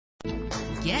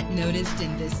Get noticed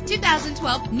in this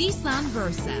 2012 Nissan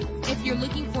Versa. If you're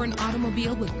looking for an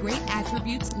automobile with great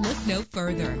attributes, look no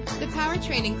further. The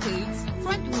powertrain includes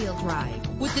front-wheel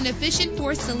drive with an efficient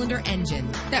 4-cylinder engine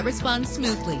that responds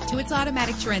smoothly to its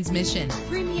automatic transmission.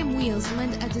 Premium wheels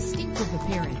lend a distinctive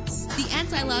appearance. The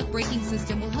anti-lock braking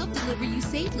system will help deliver you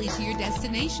safely to your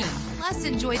destination. Plus,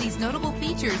 enjoy these notable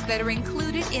features that are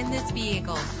included in this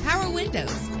vehicle: power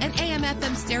windows, an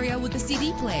AM/FM stereo with a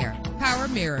CD player, power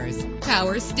mirrors,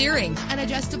 power steering, an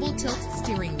adjustable tilt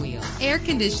steering wheel, air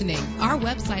conditioning. Our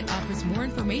website offers more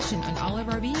information on all of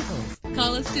our vehicles.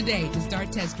 Call us today to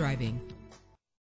start test driving.